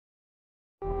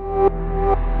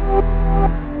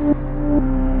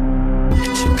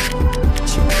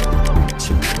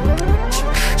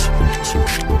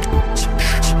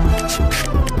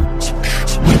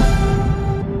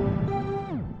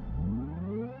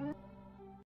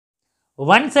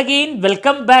Once again,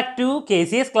 welcome back to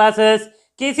KCS classes.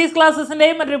 KCS classes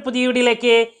മറ്റൊരു പുതിയ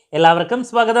വീഡിയോയിലേക്ക് എല്ലാവർക്കും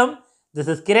സ്വാഗതം. This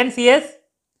is Kiran CS.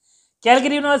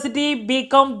 Calicut University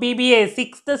Bcom BBA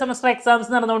 6th semester exams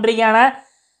നടന്നുകൊണ്ടിരിക്കുകയാണ്.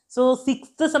 So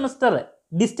 6th semester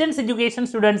distance education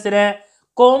സ്റ്റുഡൻസിന്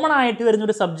common ആയിട്ട്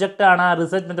വരുന്നൊരു സബ്ജക്റ്റാണ്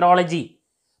റിസർച്ച് മെത്തഡോളജി.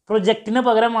 പ്രൊജക്റ്റിന്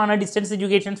പകരമാണ് ഡിസ്റ്റൻസ്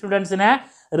എഡ്യൂക്കേഷൻ സ്റ്റുഡൻസിന്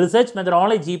റിസർച്ച്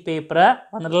മെത്തഡോളജി പേപ്പർ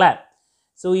വന്നിട്ടുള്ളത്.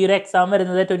 സോ ഈ ഒരു എക്സാം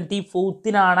വരുന്നത്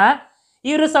 24th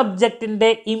ഈ ഒരു സബ്ജക്റ്റിൻ്റെ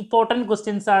ഇമ്പോർട്ടൻറ്റ്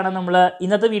ക്വസ്റ്റ്യൻസ് ആണ് നമ്മൾ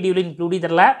ഇന്നത്തെ വീഡിയോയിൽ ഇൻക്ലൂഡ്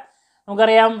ചെയ്തിട്ടുള്ളത്.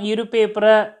 നമുക്കറിയാം ഈ ഒരു പേപ്പർ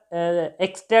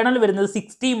എക്സ്റ്റേണൽ വരുന്നത്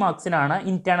 60 മാർക്സിനാണ്,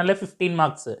 ഇൻറ്റേണൽ 15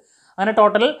 മാർക്സ്, അങ്ങനെ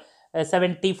ടോട്ടൽ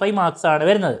 75 മാർക്സ് ആണ്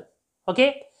വരുന്നത്. ഓക്കെ,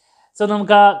 സോ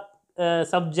നമുക്ക് ആ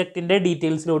സബ്ജക്റ്റിൻ്റെ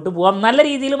ഡീറ്റെയിൽസിലോട്ട് പോകാം. നല്ല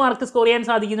രീതിയിൽ മാർക്ക് സ്കോർ ചെയ്യാൻ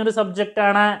സാധിക്കുന്ന ഒരു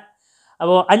സബ്ജക്റ്റാണ്.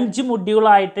 അപ്പോൾ 5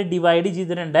 മൊഡ്യൂളായിട്ട് ഡിവൈഡ്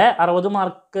ചെയ്തിട്ടുണ്ട്. 60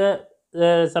 മാർക്ക്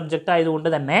സബ്ജക്റ്റ് ആയതുകൊണ്ട്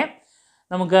തന്നെ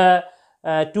നമുക്ക്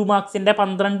 2 മാർക്സിൻ്റെ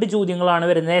 12 ചോദ്യങ്ങളാണ്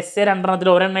വരുന്നത്. എസ് 2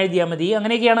 ഒരെണ്ണം എഴുതിയാൽ മതി.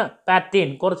 അങ്ങനെയൊക്കെയാണ് പാറ്റേൺ.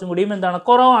 കുറച്ചും കൂടിയും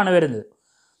കുറവാണ് വരുന്നത്.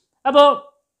 അപ്പോൾ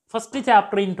first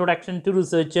chapter introduction to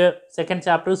research, second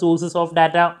chapter sources of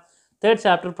data, third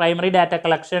chapter primary data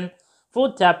collection,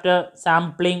 fourth chapter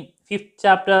sampling, fifth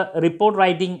chapter report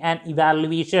writing and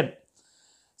evaluation.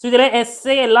 So ഇതിലെ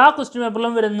എസ് എല്ലാ ക്വസ്റ്റ്യൻ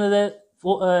പേപ്പറിലും വരുന്നത്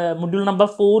മൊഡ്യൂൾ നമ്പർ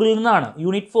 4 നിന്നാണ്.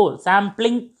 യൂണിറ്റ് 4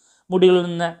 സാമ്പിളിംഗ് മൊഡ്യൂളിൽ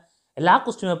നിന്ന് എല്ലാ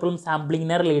question പേപ്പറും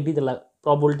സാമ്പിളിങ്ങിനെ relate ചെയ്തുള്ള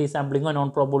probability സാമ്പിളിങ്ങോ non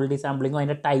probability സാമ്പിളിങ്ങോ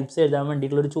അതിൻ്റെ ടൈപ്സ് എഴുതാൻ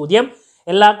വേണ്ടിയിട്ടുള്ളൊരു ചോദ്യം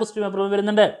എല്ലാ ക്വസ്റ്റ്യൻ പേപ്പറും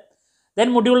വരുന്നുണ്ട്. ദെൻ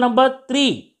മൊഡ്യൂൾ നമ്പർ 3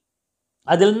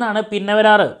 അതിൽ നിന്നാണ് പിന്നെ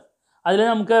വരാറ്. അതിൽ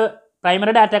നമുക്ക്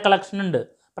പ്രൈമറി ഡാറ്റ കളക്ഷൻ ഉണ്ട്.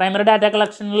 പ്രൈമറി ഡാറ്റ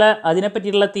കളക്ഷനിൽ അതിനെ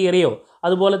പറ്റിയിട്ടുള്ള തിയറിയോ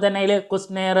അതുപോലെ തന്നെ അതിൽ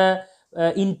ക്വസ്റ്റ്യനെയർ,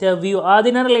 ഇൻ്റർവ്യൂ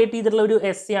അതിനെ റിലേറ്റ് ചെയ്തിട്ടുള്ള ഒരു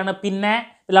എസ് ആണ് പിന്നെ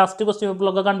ലാസ്റ്റ് ക്വസ്റ്റ്യൻ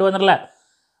പേപ്പറിലൊക്കെ കണ്ടുവന്നിട്ടുള്ളത്.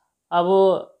 അപ്പോൾ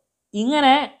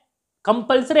ഇങ്ങനെ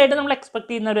കമ്പൽസറി ആയിട്ട് നമ്മൾ എക്സ്പെക്ട്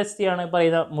ചെയ്യുന്ന ഒരു എസ് ആണ്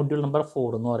പറയുന്ന മൊഡ്യൂൾ നമ്പർ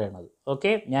 4 എന്ന് പറയുന്നത്.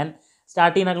 ഓക്കെ, ഞാൻ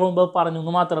സ്റ്റാർട്ട് ചെയ്യുന്നതിന് മുമ്പ് പറഞ്ഞു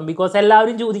എന്ന് മാത്രം, ബിക്കോസ്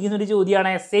എല്ലാവരും ചോദിക്കുന്ന ഒരു ചോദ്യമാണ്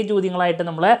എസ് എ ചോദ്യങ്ങളായിട്ട്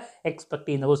നമ്മൾ എക്സ്പെക്ട്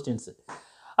ചെയ്യുന്ന ക്വസ്റ്റ്യൻസ്.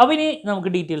 അപ്പോൾ ഇനി നമുക്ക്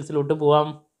ഡീറ്റെയിൽസിലോട്ട് പോവാം.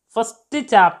 ഫസ്റ്റ്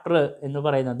ചാപ്റ്റർ എന്ന്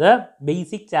പറയുന്നത്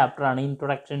ബേസിക് ചാപ്റ്റർ ആണ്,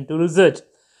 ഇൻട്രൊഡക്ഷൻ ടു റിസർച്ച്.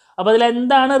 അപ്പോൾ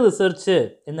അതിലെന്താണ് റിസർച്ച്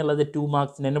എന്നുള്ളത് 2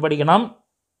 മാർക്സിന് തന്നെ പഠിക്കണം.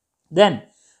 ദെൻ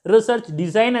റിസർച്ച്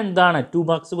ഡിസൈൻ എന്താണ്, 2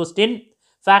 marks question.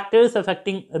 Factors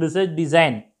affecting research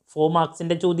design 4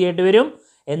 മാർക്സിൻ്റെ ചോദ്യമായിട്ട് വരും,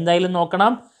 എന്തായാലും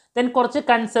നോക്കണം. ദെൻ കുറച്ച്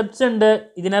കൺസെപ്റ്റ്സ് ഉണ്ട്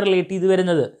ഇതിനെ റിലേറ്റ് ചെയ്ത്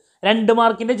വരുന്നത്, 2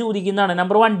 മാർക്കിൻ്റെ ചോദിക്കുന്നതാണ്.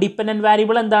 നമ്പർ 1 ഡിപ്പെൻഡൻറ്റ്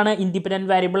വാരിയബിൾ എന്താണ്, ഇൻഡിപെൻഡൻറ്റ്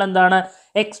വാരിയബിൾ എന്താണ്,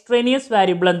 എക്സ്ട്രേനിയസ്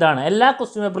വാരിയബിൾ എന്താണ്. എല്ലാ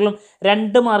ക്വസ്റ്റ്യൻ പേപ്പറിലും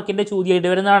 2 മാർക്കിൻ്റെ ചോദ്യമായിട്ട്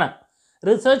വരുന്നതാണ്.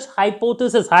 റിസർച്ച്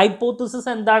ഹൈപ്പോത്തിസിസ്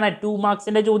എന്താണ്, 2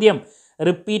 മാർക്സിൻ്റെ ചോദ്യം,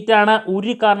 റിപ്പീറ്റ് ആണ്,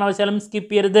 ഒരു കാരണവശാലും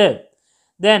സ്കിപ്പ് ചെയ്യരുത്.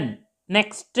 ദെൻ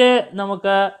നെക്സ്റ്റ്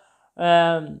നമുക്ക്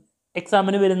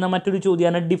എക്സാമിന് വരുന്ന മറ്റൊരു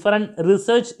ചോദ്യമാണ് ഡിഫറൻറ്റ്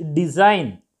റിസർച്ച് ഡിസൈൻ.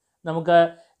 നമുക്ക്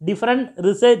ഡിഫറൻറ്റ്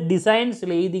റിസർച്ച്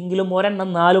ഡിസൈൻസിൽ ഏതെങ്കിലും ഒരെണ്ണം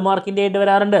 4 മാർക്കിൻ്റെ ആയിട്ട്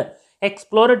വരാറുണ്ട്.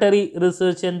 എക്സ്പ്ലോറട്ടറി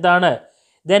റിസർച്ച് എന്താണ്.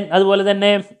 ദെൻ അതുപോലെ തന്നെ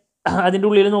അതിൻ്റെ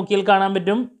ഉള്ളിൽ നോക്കിയാൽ കാണാൻ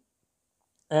പറ്റും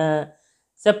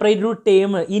സെപ്പറേറ്റ് ഒരു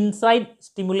ടേം ഇൻസൈറ്റ്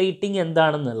സ്റ്റിമുലേറ്റിംഗ്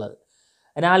എന്താണെന്നുള്ളത്.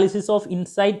 അനാലിസിസ് ഓഫ്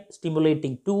ഇൻസൈറ്റ്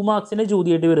സ്റ്റിമുലേറ്റിംഗ് 2 മാർക്സിൻ്റെ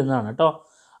ചോദ്യമായിട്ട് വരുന്നതാണ് കേട്ടോ.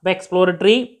 അപ്പോൾ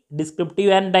exploratory,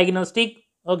 descriptive and diagnostic,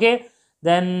 okay.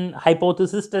 Then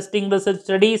hypothesis testing research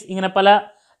studies, ഇങ്ങനെ പല.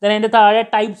 ദെൻ അതിൻ്റെ താഴെ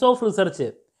ടൈപ്സ്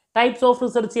ഓഫ്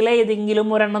റിസർച്ചിലെ ഏതെങ്കിലും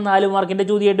ഒരെണ്ണം 4 മാർക്കിൻ്റെ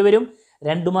ചോദ്യമായിട്ട് വരും,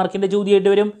 2 മാർക്കിൻ്റെ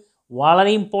ചോദ്യമായിട്ട് വരും.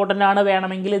 വളരെ ഇമ്പോർട്ടൻ്റ് ആണ്,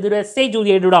 വേണമെങ്കിൽ ഇതൊരു എസ് ഐ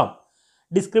ചോദ്യമായിട്ട് ഇടാം.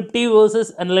 Descriptive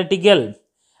versus analytical,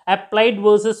 applied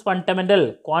versus fundamental,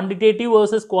 quantitative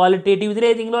versus qualitative,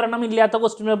 ഇതിലേതെങ്കിലും ഒരെണ്ണം ഇല്ലാത്ത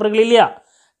ക്വസ്റ്റ്യൻ പേപ്പറുകളില്ല.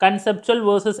 Conceptual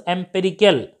versus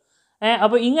empirical.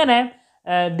 അപ്പോൾ ഇങ്ങനെ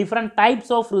ഡിഫറെൻറ്റ്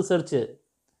ടൈപ്സ് ഓഫ് റിസർച്ച്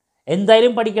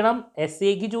എന്തായാലും പഠിക്കണം. എസ്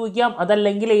എക്ക് ചോദിക്കാം,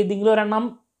 അതല്ലെങ്കിൽ ഏതെങ്കിലും ഒരെണ്ണം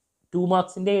 2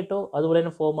 മാർക്സിൻ്റെ ആയിട്ടോ അതുപോലെ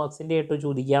തന്നെ 4 മാർക്സിൻ്റെ ആയിട്ടോ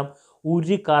ചോദിക്കാം.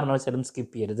 ഒരു കാരണവശാലും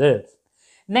സ്കിപ്പ് ചെയ്യരുത്.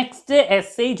 നെക്സ്റ്റ്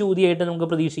എസ് ഐ ചോദ്യമായിട്ട് നമുക്ക്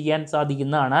പ്രതീക്ഷിക്കാൻ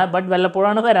സാധിക്കുന്നതാണ്, ബട്ട്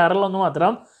വല്ലപ്പോഴാണ് വരാറുള്ളതെന്ന്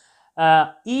മാത്രം.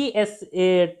 ഈ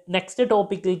നെക്സ്റ്റ്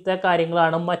ടോപ്പിക്കിലത്തെ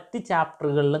കാര്യങ്ങളാണ് മറ്റ്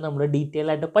ചാപ്റ്ററുകളിൽ നമ്മൾ ഡീറ്റെയിൽ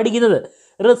ആയിട്ട് പഠിക്കുന്നത്.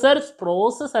 റിസർച്ച്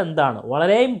പ്രോസസ്സ് എന്താണ്,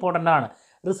 വളരെ ഇമ്പോർട്ടൻ്റ് ആണ്.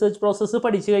 റിസർച്ച് പ്രോസസ്സ്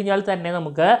പഠിച്ചു കഴിഞ്ഞാൽ തന്നെ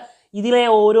നമുക്ക് ഇതിലെ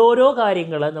ഓരോരോ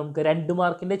കാര്യങ്ങൾ നമുക്ക് 2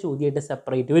 മാർക്കിൻ്റെ ചോദ്യമായിട്ട്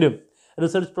സെപ്പറേറ്റ് വരും.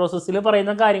 റിസർച്ച് പ്രോസസ്സിൽ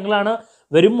പറയുന്ന കാര്യങ്ങളാണ്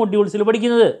വരും മൊഡ്യൂൾസിൽ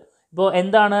പഠിക്കുന്നത്. ഇപ്പോൾ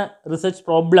എന്താണ് റിസർച്ച്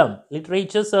പ്രോബ്ലം,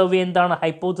 ലിറ്ററേച്ചർ സർവേ എന്താണ്,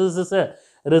 hypothesis,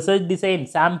 research design,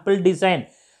 sample design,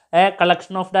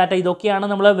 collection of data, ഇതൊക്കെയാണ്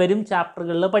നമ്മൾ വരും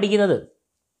ചാപ്റ്ററുകളിൽ പഠിക്കുന്നത്.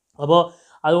 അപ്പോൾ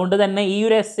അതുകൊണ്ട് തന്നെ ഈ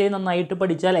ഒരു എസ് എ നന്നായിട്ട്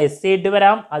പഠിച്ചാൽ എസ് എ ആയിട്ട്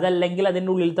വരാം, അതല്ലെങ്കിൽ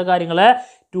അതിൻ്റെ ഉള്ളിലത്തെ കാര്യങ്ങൾ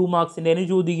 2 മാർക്സിൻ്റെ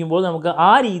ചോദിക്കുമ്പോൾ നമുക്ക്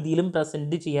ആ രീതിയിലും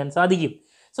പ്രസൻറ്റ് ചെയ്യാൻ സാധിക്കും.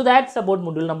 So that's about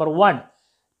module number 1.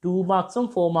 2 മാർക്സും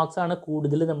 4 മാർക്സാണ്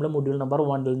കൂടുതൽ നമ്മൾ മൊഡ്യൂൾ നമ്പർ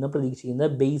 1 നിന്ന്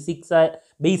പ്രതീക്ഷിക്കുന്നത്.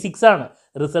 ബേസിക്സ് ആണ്.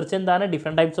 റിസർച്ച് എന്താണ്,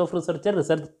 ഡിഫറെൻറ്റ് ടൈപ്സ് ഓഫ് റിസർച്ച്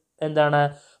എന്താണ്,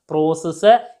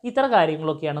 പ്രോസസ്സ്, ഇത്ര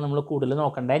കാര്യങ്ങളൊക്കെയാണ് നമ്മൾ കൂടുതൽ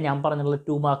നോക്കേണ്ടത്. ഞാൻ പറഞ്ഞിട്ടുള്ള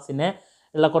 2 മാർക്സിന്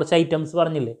ഉള്ള കുറച്ച് ഐറ്റംസ്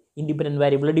പറഞ്ഞില്ലേ, ഇൻഡിപെൻഡൻറ്റ്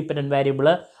വേരിയബിൾ, ഡിപെൻഡൻറ്റ് വേരിയബിൾ,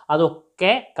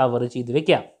 അതൊക്കെ കവർ ചെയ്ത്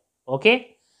വെക്കാം. ഓക്കെ,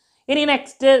 ഇനി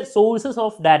next sources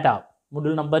of data,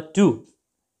 module number 2.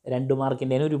 2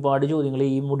 മാർക്കിൻ്റെ ഒരുപാട് ചോദ്യങ്ങൾ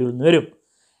ഈ മൊഡ്യൂളിൽ നിന്ന് വരും.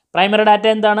 പ്രൈമറി ഡാറ്റ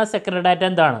എന്താണ്, സെക്കൻഡറി ഡാറ്റ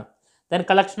എന്താണ്, then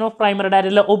collection of primary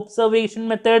ഡാറ്റയിലെ observation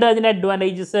method, അതിൻ്റെ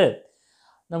അഡ്വാൻറ്റേജസ്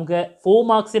നമുക്ക് 4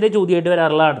 മാർക്സിൻ്റെ ചോദ്യമായിട്ട്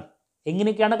വരാറുള്ളതാണ്.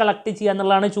 എങ്ങനെയൊക്കെയാണ് കളക്ട് ചെയ്യുക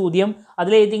എന്നുള്ളതാണ് ചോദ്യം.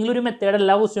 അതിലേതെങ്കിലും ഒരു മെത്തേഡ്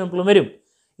എല്ലാ ക്വസ്റ്റ്യൻ പേപ്പറിലും വരും.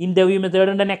 ഇൻ്റർവ്യൂ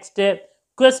മെത്തേഡ് ഉണ്ട്, നെക്സ്റ്റ്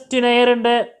ക്വസ്റ്റ്യനെയർ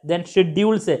ഉണ്ട്, ദെൻ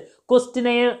ഷെഡ്യൂൾസ്.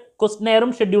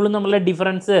 ക്വസ്റ്റ്യനെയറും ഷെഡ്യൂളും തമ്മിലുള്ള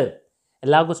ഡിഫറൻസ്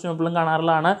എല്ലാ ക്വസ്റ്റ്യൻ പേപ്പറിലും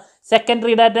കാണാറുള്ളതാണ്.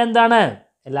 സെക്കൻഡറി ഡാറ്റ എന്താണ്,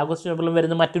 എല്ലാ ക്വസ്റ്റ്യൻ പേപ്പറിലും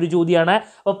വരുന്ന മറ്റൊരു ചോദ്യമാണ്.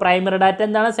 അപ്പോൾ പ്രൈമറി ഡാറ്റ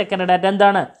എന്താണ്, സെക്കൻഡറി ഡാറ്റ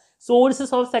എന്താണ്,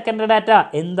 സോഴ്സസ് ഓഫ് സെക്കൻഡറി ഡാറ്റ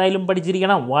എന്തായാലും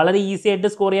പഠിച്ചിരിക്കണം. വളരെ ഈസി ആയിട്ട്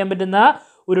സ്കോർ ചെയ്യാൻ പറ്റുന്ന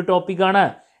ഒരു ടോപ്പിക്കാണ്.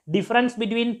 Difference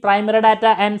between primary data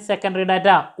and secondary data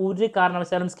ഒരു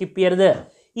കാരണവശാലും സ്കിപ്പ് ചെയ്യരുത്.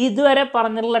 ഇതുവരെ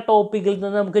പറഞ്ഞിട്ടുള്ള ടോപ്പിക്കിൽ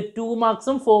നിന്ന് നമുക്ക് 2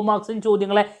 മാർക്സും 4 മാർക്സും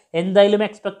ചോദ്യങ്ങളെ എന്തായാലും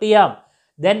എക്സ്പെക്ട് ചെയ്യാം.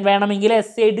 ദെൻ വേണമെങ്കിൽ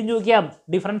എസ് ആയിട്ടും ചോദിക്കാം,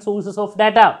 ഡിഫറെൻറ്റ് സോഴ്സസ് ഓഫ്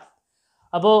ഡാറ്റ.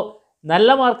 അപ്പോൾ നല്ല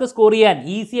മാർക്ക് സ്കോർ ചെയ്യാൻ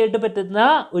ഈസി ആയിട്ട് പറ്റുന്ന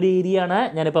ഒരു ഏരിയ ആണ്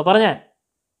ഞാനിപ്പോൾ പറഞ്ഞത്.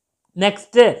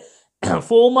 നെക്സ്റ്റ്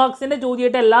 4 മാർക്സിൻ്റെ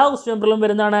ചോദ്യമായിട്ട് എല്ലാ ക്വസ്റ്റ്യൻ പേപ്പറിലും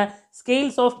വരുന്നതാണ്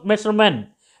സ്കെയിൽസ് ഓഫ്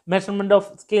മെഷർമെൻറ്റ് ഓഫ്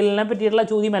സ്കെയിലിനെ പറ്റിയിട്ടുള്ള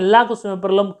ചോദ്യം എല്ലാ ക്വസ്റ്റ്യൻ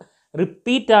പേപ്പറിലും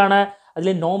റിപ്പീറ്റ് ആണ്. അതിൽ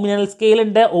നോമിനൽ സ്കെയിൽ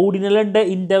ഉണ്ട്, ഓർഡിനൽ ഉണ്ട്,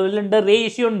 ഇൻ്റർവൽ ഉണ്ട്,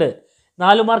 റേഷ്യോ ഉണ്ട്.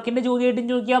 4 മാർക്കിൻ്റെ ചോദ്യമായിട്ടും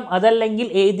ചോദിക്കാം, അതല്ലെങ്കിൽ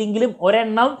ഏതെങ്കിലും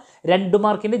ഒരെണ്ണം 2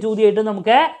 മാർക്കിൻ്റെ ചോദ്യമായിട്ട്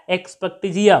നമുക്ക് എക്സ്പെക്ട്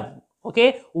ചെയ്യാം. ഓക്കെ,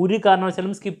 ഒരു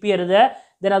കാരണവശാലും സ്കിപ്പ് ചെയ്യരുത്.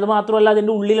 ദെൻ അത് മാത്രമല്ല,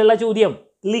 അതിൻ്റെ ഉള്ളിലുള്ള ചോദ്യം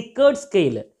ലിക്കേർഡ്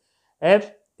സ്കെയിൽ.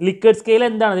 ലിക്കേർഡ് സ്കെയിൽ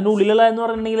എന്താണ്, അതിൻ്റെ ഉള്ളിലുള്ള എന്ന്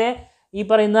പറഞ്ഞിട്ടുണ്ടെങ്കിൽ ഈ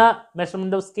പറയുന്ന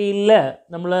മെഷർമെൻറ്റ് ഓഫ് സ്കെയിലിൽ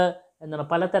നമ്മൾ എന്താണ്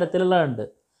പല തരത്തിലുള്ളതുണ്ട്.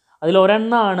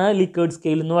 അതിലൊരെണ്ണമാണ് ലിക്കേർഡ്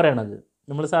സ്കെയിൽ എന്ന് പറയുന്നത്.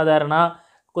 നമ്മൾ സാധാരണ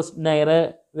ക്വസ്റ്റ്യനെയർ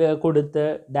കൊടുത്ത്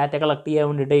ഡാറ്റ കളക്ട് ചെയ്യാൻ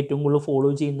വേണ്ടിയിട്ട് ഏറ്റവും കൂടുതൽ ഫോളോ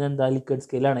ചെയ്യുന്നത് എന്താ, ലിക്കേർഡ്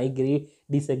സ്കെയിലാണ്. എഗ്രി,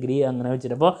 ഡിസഗ്രി അങ്ങനെ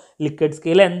വെച്ചിട്ട്. അപ്പോൾ ലിക്കേർഡ്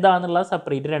സ്കെയിൽ എന്താണെന്നുള്ള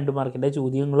സെപ്പറേറ്റ് 2 മാർക്കിൻ്റെ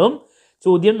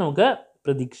ചോദ്യം നമുക്ക്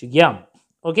പ്രതീക്ഷിക്കാം.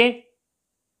 ഓക്കെ,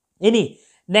 ഇനി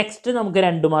നെക്സ്റ്റ് നമുക്ക്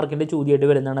 2 മാർക്കിൻ്റെ ചോദ്യമായിട്ട്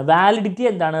വരുന്നതാണ് വാലിഡിറ്റി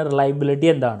എന്താണ്, റിലയബിലിറ്റി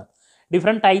എന്താണ്.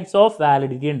 ഡിഫറെൻറ്റ് ടൈപ്സ് ഓഫ്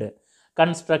വാലിഡിറ്റി ഉണ്ട്.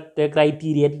 കൺസ്ട്രക്റ്റ്,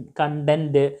 ക്രൈറ്റീരിയൻ,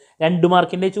 കണ്ടൻറ്റ് 2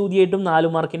 മാർക്കിൻ്റെ ചോദ്യമായിട്ടും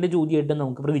 4 മാർക്കിൻ്റെ ചോദ്യമായിട്ടും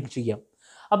നമുക്ക് പ്രതീക്ഷിക്കാം.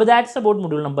 അപ്പോൾ ദാറ്റ്സ് അബൌട്ട്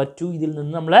മൊഡ്യൂൾ നമ്പർ 2. ഇതിൽ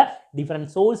നിന്ന് നമ്മൾ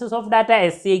different sources of data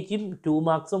S എക്കും 2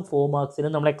 മാർക്സും 4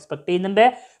 മാർക്സിനും നമ്മൾ എക്സ്പെക്ട് ചെയ്യുന്നുണ്ട്.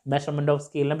 മെഷർമെൻറ്റ് ഓഫ്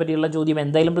സ്കെയിലിനെ പറ്റിയുള്ള ചോദ്യം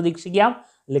എന്തായാലും പ്രതീക്ഷിക്കാം,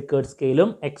 ലിക്കേർഡ്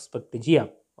സ്കെയിലും എക്സ്പെക്ട് ചെയ്യാം.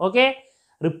 ഓക്കെ,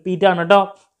 റിപ്പീറ്റ് ആണ് കേട്ടോ.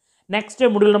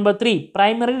 Next module number 3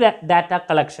 primary data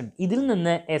collection. ഇതിൽ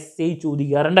നിന്ന് എസ്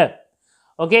ചോദിക്കാറുണ്ട്.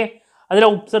 ഓക്കെ, അതിൽ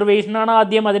ഒബ്സർവേഷൻ ആണ്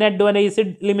ആദ്യം, അതിന് advantage,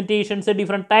 limitations,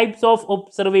 different types of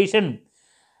observation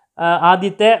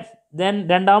ആദ്യത്തെ. ദെൻ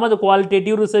രണ്ടാമത്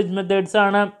ക്വാളിറ്റേറ്റീവ് റിസർച്ച് മെത്തേഡ്സ്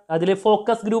ആണ്. അതിൽ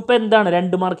ഫോക്കസ് ഗ്രൂപ്പ് എന്താണ്,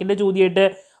 2 മാർക്കിൻ്റെ ചോദ്യമായിട്ട്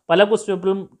പല ക്വസ്റ്റ്യൻ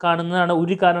പേപ്പറിലും കാണുന്നതാണ്,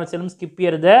 ഒരു കാരണവശാലും സ്കിപ്പ്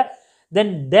ചെയ്യരുത്. Then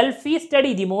Delphi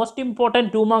study, the most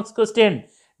important 2 marks question.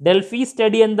 Delphi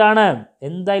study എന്താണ്,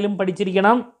 എന്തായാലും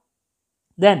പഠിച്ചിരിക്കണം.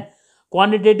 ദെൻ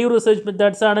ക്വാണ്ടിറ്റേറ്റീവ് റിസർച്ച്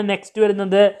മെത്തേഡ്സ് ആണ് നെക്സ്റ്റ്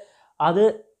വരുന്നത്. അത്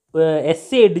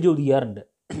എസ് ആയിട്ട് ചോദിക്കാറുണ്ട്.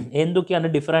 എന്തൊക്കെയാണ്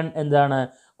ഡിഫറെൻറ്റ് എന്താണ്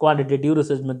ക്വാണ്ടിറ്റേറ്റീവ്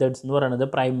റിസർച്ച് മെത്തേഡ്സ് എന്ന് പറയുന്നത്.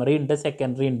 പ്രൈമറി ഉണ്ട്,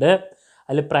 സെക്കൻഡറി ഉണ്ട്.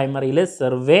 അതിൽ പ്രൈമറിയിൽ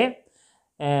സർവേ,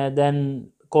 ദെൻ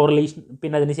കോറിലേഷൻ,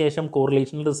 പിന്നെ അതിനുശേഷം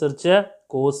കോറിലേഷണൽ റിസർച്ച്,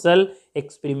 കോസൽ,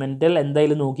 എക്സ്പെരിമെൻ്റൽ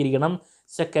എന്തായാലും നോക്കിയിരിക്കണം.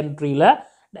 സെക്കൻഡറിയിൽ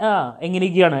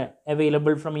എങ്ങനെയൊക്കെയാണ്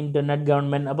അവൈലബിൾ ഫ്രം ഇൻ്റർനെറ്റ്,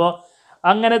 ഗവൺമെൻറ്. അപ്പോൾ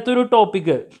അങ്ങനത്തെ ഒരു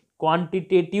ടോപ്പിക്ക്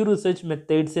ക്വാണ്ടിറ്റേറ്റീവ് റിസർച്ച്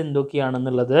മെത്തേഡ്സ്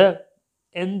എന്തൊക്കെയാണെന്നുള്ളത്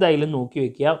എന്തായാലും നോക്കി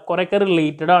വയ്ക്കുക. കുറേയൊക്കെ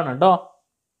റിലേറ്റഡ് ആണ് കേട്ടോ.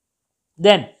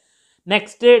 Then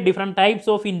next different types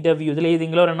of interview. ഇതിൽ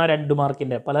ഏതെങ്കിലും ഒരെണ്ണം 2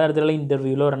 മാർക്കിൻ്റെ പലതരത്തിലുള്ള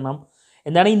ഇൻ്റർവ്യൂവിൽ ഒരെണ്ണം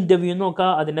എന്താണ് ഇൻ്റർവ്യൂ എന്ന് നോക്കുക,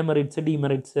 അതിൻ്റെ മെറിറ്റ്സ്,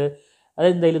 ഡിമെറിറ്റ്സ്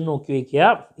അതെന്തായാലും നോക്കി വയ്ക്കുക,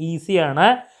 ഈസിയാണ്.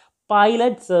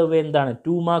 പൈലറ്റ് സർവേ എന്താണ്,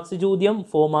 2 മാർക്സ് ചോദ്യം,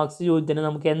 4 മാർക്സ് ചോദ്യത്തിന്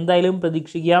നമുക്ക് എന്തായാലും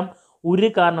പ്രതീക്ഷിക്കാം, ഒരു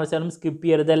കാരണവശാലും സ്കിപ്പ്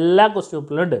ചെയ്യരുത്, എല്ലാ ക്വസ്റ്റ്യൻ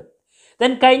പേപ്പറിലും ഉണ്ട്.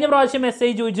 ദെൻ കഴിഞ്ഞ പ്രാവശ്യം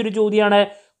മെസ്സേജ് ചോദിച്ചൊരു ചോദ്യമാണ്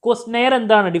ക്വസ്റ്റ്യനെയർ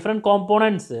എന്താണ്, different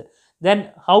കോമ്പോണൻറ്റ്സ്, then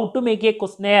how to make A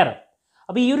questionnaire.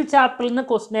 അപ്പോൾ ഈ ഒരു ചാപ്റ്ററിൽ നിന്ന്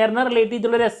ക്വസ്റ്റ്യനെയറിനെ റിലേറ്റ്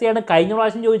ചെയ്തുള്ളൊരു എസ്സേയാണ് കഴിഞ്ഞ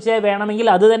പ്രാവശ്യം ചോദിച്ചാൽ വേണമെങ്കിൽ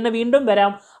അത് തന്നെ വീണ്ടും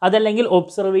വരാം, അതല്ലെങ്കിൽ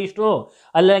ഒബ്സർവേഷനോ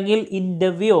അല്ലെങ്കിൽ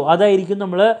ഇൻ്റർവ്യൂയോ അതായിരിക്കും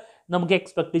നമുക്ക്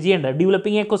എക്സ്പെക്ട് ചെയ്യേണ്ടത്.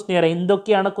 ഡെവലപ്പിംഗ് എ ക്വസ്റ്റ്യനെയർ,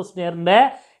 എന്തൊക്കെയാണ് ക്വസ്റ്റ്യനെയറിൻ്റെ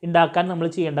ഉണ്ടാക്കാൻ നമ്മൾ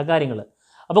ചെയ്യേണ്ട കാര്യങ്ങൾ.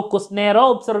 അപ്പോൾ ക്വസ്റ്റ്യനെയറോ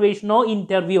ഒബ്സർവേഷനോ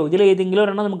ഇൻ്റർവ്യൂയോ ഇതിൽ ഏതെങ്കിലും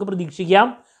ഒരെണ്ണം നമുക്ക് പ്രതീക്ഷിക്കാം.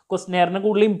 ക്വസ്റ്റ്യനെയറിന്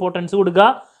കൂടുതൽ ഇമ്പോർട്ടൻസ് കൊടുക്കുക.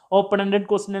 ഓപ്പൺ എൻഡഡ്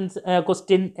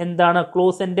ക്വസ്റ്റ്യൻ എന്താണ്,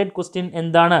 ക്ലോസ് എൻഡഡ് ക്വസ്റ്റ്യൻ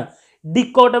എന്താണ്,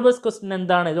 ഡിക്കോട്ടബിൾസ് ക്വസ്റ്റ്യൻ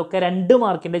എന്താണ്, ഇതൊക്കെ 2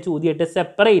 മാർക്കിൻ്റെ ചോദ്യമായിട്ട്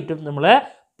സെപ്പറേറ്റും നമ്മൾ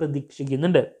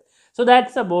പ്രതീക്ഷിക്കുന്നുണ്ട്. സോ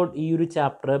ദാറ്റ്സ് അബൌട്ട് ഈ ഒരു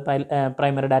ചാപ്റ്റർ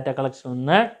പ്രൈമറി ഡാറ്റ കളക്ഷനിൽ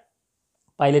നിന്ന്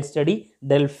പൈലറ്റ് സ്റ്റഡി,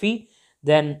 ഡെൽഫി,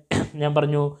 ദെൻ ഞാൻ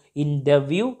പറഞ്ഞു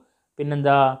ഇൻ്റർവ്യൂ,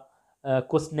 പിന്നെന്താ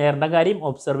ക്വസ്റ്റ്യനെയറിൻ്റെ കാര്യം,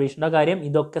 ഒബ്സർവേഷൻ്റെ കാര്യം,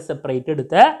 ഇതൊക്കെ സെപ്പറേറ്റ്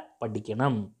എടുത്ത്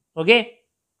പഠിക്കണം. ഓക്കെ,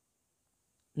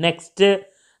 നെക്സ്റ്റ്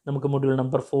നമുക്ക് മൊഡ്യൂൾ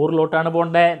നമ്പർ 4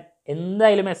 പോകേണ്ടത്.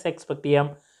 എന്തായാലും എക്സ്പെക്ട് ചെയ്യാം.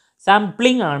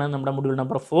 സാമ്പിളിംഗ് ആണ് നമ്മുടെ മൊഡ്യൂൾ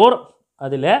നമ്പർ 4.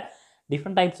 അതിൽ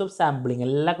ഡിഫറെൻറ്റ് ടൈപ്സ് ഓഫ് സാമ്പിളിങ്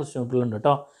എല്ലാ ക്വസ്റ്റ്യൻ പേപ്പറിലുണ്ട്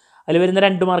കേട്ടോ. അതിൽ വരുന്ന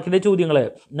 2 മാർക്കിൻ്റെ ചോദ്യങ്ങൾ.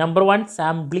 Number 1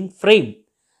 sampling frame,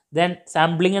 then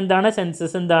sampling എന്താണ്,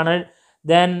 സെൻസസ് എന്താണ്,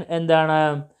 ദെൻ എന്താണ്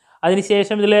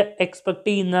അതിനുശേഷം ഇതിൽ എക്സ്പെക്ട്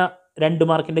ചെയ്യുന്ന 2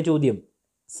 മാർക്കിൻ്റെ ചോദ്യം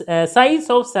size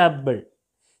of sample.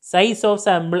 Size of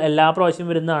sample എല്ലാ പ്രാവശ്യം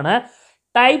വരുന്നതാണ്.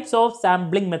 Types of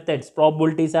sampling methods,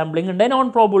 probability sampling ഉണ്ട്, നോൺ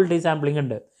പ്രോബിലിറ്റി സാമ്പിളിംഗ്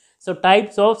ഉണ്ട്. So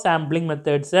types of sampling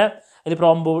methods, അതിൽ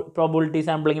പ്രോബിലിറ്റി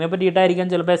സാമ്പിളിങ്ങിനെ പറ്റിയിട്ടായിരിക്കും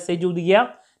ചിലപ്പോൾ എസ്സേ ചോദിക്കുക,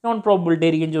 നോൺ പ്രോബിലിറ്റി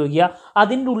ആയിരിക്കും ചോദിക്കുക.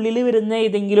 അതിൻ്റെ ഉള്ളിൽ വരുന്ന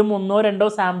ഏതെങ്കിലും 1-2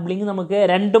 സാമ്പിളിങ് നമുക്ക്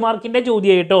 2 മാർക്കിൻ്റെ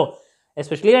ചോദ്യമായിട്ടോ,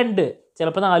 എസ്പെഷ്യലി 2,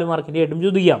 ചിലപ്പോൾ 4 മാർക്കിൻ്റെ ആയിട്ടും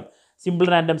ചോദിക്കാം. Simple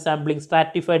random sampling,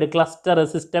 stratified, cluster,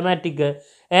 systematic.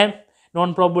 Non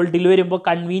പ്രോബിലിറ്റിയിൽ വരുമ്പോൾ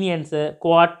കൺവീനിയൻസ്,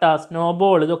 ക്വാട്ട,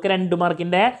 സ്നോബോൾ, ഇതൊക്കെ 2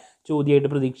 മാർക്കിൻ്റെ ചോദ്യമായിട്ട്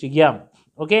പ്രതീക്ഷിക്കാം.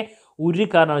 ഓക്കെ, ഒരു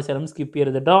കാരണവശാലും സ്കിപ്പ്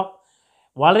ചെയ്യരുത് കേട്ടോ,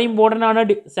 വളരെ ഇമ്പോർട്ടൻ്റ് ആണ്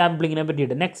സാമ്പിളിങ്ങിനെ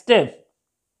പറ്റിയിട്ട്. നെക്സ്റ്റ്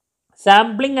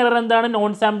സാമ്പിളിംഗ് എറർ എന്താണ്,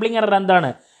 നോൺ സാമ്പിളിംഗ് എറർ എന്താണ്,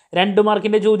 2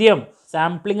 മാർക്കിൻ്റെ ചോദ്യം.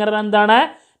 സാമ്പിളിംഗ് എറർ എന്താണ്,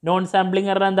 നോൺ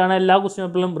സാമ്പിളിംഗ് എറർ എന്താണ്, എല്ലാ ക്വസ്റ്റ്യൻ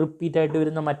പേപ്പറിലും റിപ്പീറ്റ് ആയിട്ട്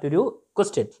വരുന്ന മറ്റൊരു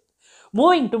question.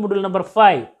 Moving to module number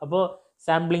 5. അപ്പോൾ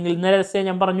സാമ്പിളിംഗിൽ നിന്ന് എസ്സേ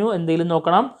ഞാൻ പറഞ്ഞു, എന്തെങ്കിലും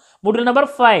നോക്കണം. Module number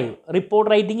 5 report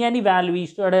writing and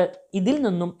evaluation. ഇതിൽ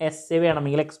നിന്നും എസ്സേ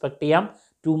വേണമെങ്കിൽ എക്സ്പെക്ട് ചെയ്യാം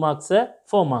 2 മാർക്സ്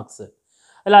 4 മാർക്സ്.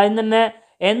 അല്ല, അതിന് തന്നെ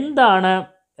എന്താണ്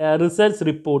റിസർച്ച്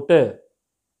റിപ്പോർട്ട്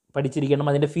പഠിച്ചിരിക്കണം,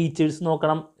 അതിൻ്റെ ഫീച്ചേഴ്സ്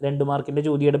നോക്കണം, 2 മാർക്കിൻ്റെ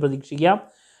ചോദ്യമായിട്ട് പ്രതീക്ഷിക്കാം.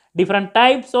 ഡിഫറെൻറ്റ്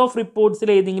ടൈപ്സ് ഓഫ് റിപ്പോർട്ട്സിൽ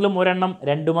ഏതെങ്കിലും ഒരെണ്ണം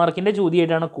 2 മാർക്കിൻ്റെ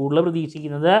ചോദ്യമായിട്ടാണ് കൂടുതൽ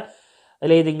പ്രതീക്ഷിക്കുന്നത്.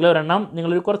 അതിലേതെങ്കിലും ഒരെണ്ണം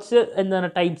നിങ്ങളൊരു കുറച്ച് എന്താണ്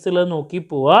ടൈപ്സുകൾ നോക്കി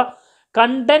പോവുക.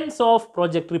 കണ്ടൻസ് ഓഫ്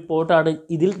പ്രൊജക്ട് റിപ്പോർട്ടാണ്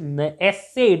ഇതിൽ നിന്ന്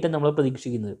എസ്സേ ആയിട്ട് നമ്മൾ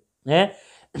പ്രതീക്ഷിക്കുന്നത്.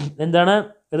 എന്താണ്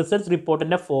റിസർച്ച്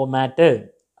റിപ്പോർട്ടിൻ്റെ format,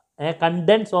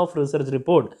 contents of research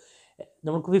report.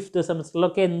 നമുക്ക് 5th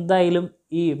സെമസ്റ്ററിലൊക്കെ എന്തായാലും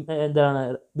ഈ എന്താണ്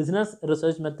ബിസിനസ്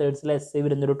റിസർച്ച് മെത്തേഡ്സിൽ എസ്സേ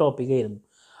വരുന്നൊരു ടോപ്പിക് ആയിരുന്നു.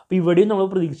 അപ്പോൾ ഇവിടെയും നമ്മൾ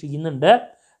പ്രതീക്ഷിക്കുന്നുണ്ട്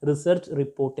റിസർച്ച്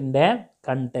റിപ്പോർട്ടിൻ്റെ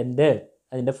കണ്ടൻറ്റ്,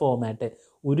 അതിൻ്റെ ഫോമാറ്റ്.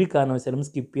 ഒരു കാരണവശാലും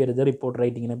സ്കിപ്പ് ചെയ്യരുത് റിപ്പോർട്ട്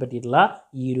റൈറ്റിങ്ങിനെ പറ്റിയിട്ടുള്ള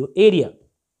ഈ ഒരു ഏരിയ.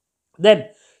 ദെൻ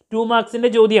 2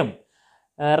 മാർക്സിൻ്റെ ചോദ്യം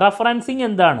റഫറൻസിങ്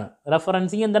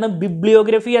എന്താണ്,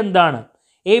 ബിബ്ലിയോഗ്രഫി എന്താണ്,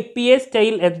 APA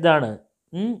സ്റ്റൈൽ എന്താണ്,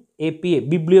 APA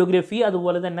ബിബ്ലിയോഗ്രഫി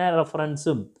അതുപോലെ തന്നെ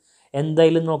റഫറൻസും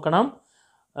എന്തായാലും നോക്കണം,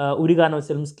 ഒരു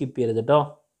കാരണവശാലും സ്കിപ്പ് ചെയ്യരുത് കേട്ടോ.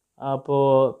 അപ്പോൾ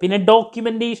പിന്നെ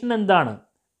ഡോക്യുമെൻറ്റേഷൻ എന്താണ്,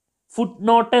 ഫുട്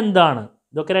നോട്ട് എന്താണ്,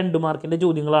 ഇതൊക്കെ 2 മാർക്കിൻ്റെ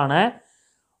ചോദ്യങ്ങളാണ്,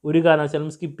 ഒരു കാരണവശാലും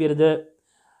സ്കിപ്പ് ചെയ്യരുത്.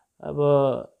 അപ്പോൾ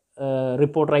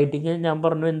റിപ്പോർട്ട് റൈറ്റിംഗ് ഞാൻ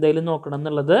പറഞ്ഞു എന്തായാലും നോക്കണം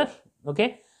എന്നുള്ളത്. ഓക്കെ,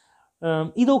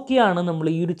 ഇതൊക്കെയാണ് നമ്മൾ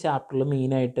ഈ ഒരു ചാപ്റ്ററിൽ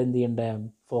മെയിനായിട്ട് എന്ത് ചെയ്യേണ്ടത്,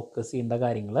 ഫോക്കസ് ചെയ്യേണ്ട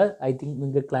കാര്യങ്ങൾ. ഐ തിങ്ക്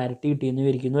നിങ്ങൾക്ക് ക്ലാരിറ്റി കിട്ടിയെന്ന്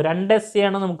വിചാരിക്കുന്നു. 2 എസ്സേ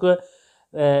ആണ് നമുക്ക്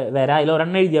വരാം, അതിൽ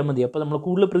ഒരെണ്ണം എഴുതിയാൽ മതി. അപ്പോൾ നമ്മൾ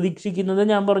കൂടുതൽ പ്രതീക്ഷിക്കുന്നത്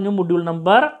ഞാൻ പറഞ്ഞു മൊഡ്യൂൾ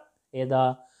നമ്പർ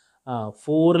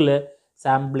 4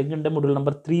 സാമ്പിളിംഗ് ഉണ്ട്, മൊഡ്യൂൾ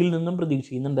നമ്പർ 3 നിന്നും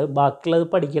പ്രതീക്ഷിക്കുന്നുണ്ട്. ബാക്കിയുള്ളത്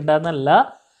പഠിക്കേണ്ടതെന്നല്ല,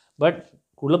 ബട്ട്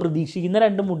കൂടുതൽ പ്രതീക്ഷിക്കുന്ന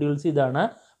 2 മൊഡ്യൂൾസ് ഇതാണ്.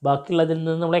 ബാക്കിയുള്ളതിൽ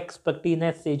നിന്ന് നമ്മൾ എക്സ്പെക്ട്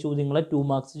ചെയ്യുന്ന എസ്സേ ചോദ്യങ്ങൾ, 2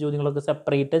 മാർക്സ് ചോദ്യങ്ങളൊക്കെ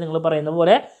സെപ്പറേറ്റ് നിങ്ങൾ പറയുന്ന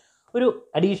പോലെ ഒരു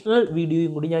അഡീഷണൽ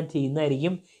വീഡിയോയും കൂടി ഞാൻ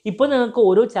ചെയ്യുന്നതായിരിക്കും. ഇപ്പോൾ നിങ്ങൾക്ക്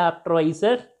ഓരോ ചാപ്റ്റർ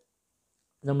വൈസ്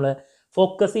നമ്മൾ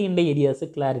ഫോക്കസ് ചെയ്യേണ്ട ഏരിയാസ്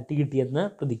ക്ലാരിറ്റി കിട്ടിയെന്ന്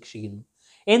പ്രതീക്ഷിക്കുന്നു.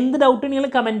 എന്ത് ഡൗട്ട് നിങ്ങൾ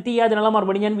കമൻറ്റ് ചെയ്യുക, അതിനുള്ള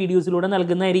മറുപടി ഞാൻ വീഡിയോസിലൂടെ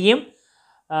നൽകുന്നതായിരിക്കും.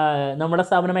 നമ്മുടെ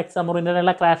സ്ഥാപനം എക്സാം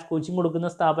ഓറിയൻറ്റഡുള്ള ക്രാഷ് കോച്ചിങ് കൊടുക്കുന്ന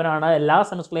സ്ഥാപനമാണ്. എല്ലാ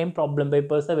സെമസ്റ്ററിലെയും പ്രോബ്ലം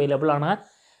പേപ്പേഴ്സ് അവൈലബിൾ ആണ്,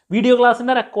 വീഡിയോ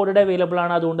ക്ലാസ്സിൻ്റെ റെക്കോർഡ് അവൈലബിൾ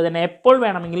ആണ്. അതുകൊണ്ട് തന്നെ എപ്പോൾ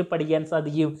വേണമെങ്കിലും പഠിക്കാൻ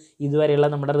സാധിക്കും. ഇതുവരെയുള്ള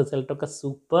നമ്മുടെ റിസൾട്ടൊക്കെ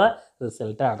സൂപ്പർ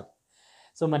റിസൾട്ടാണ്.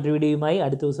 സോ മറ്റൊരു വീഡിയോയുമായി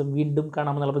അടുത്ത ദിവസം വീണ്ടും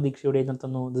കാണാമെന്നുള്ള പ്രതീക്ഷയോടെ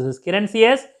നിർത്തുന്നു. This is Kiran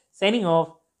CS signing off.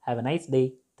 Have A nice day.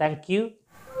 Thank you.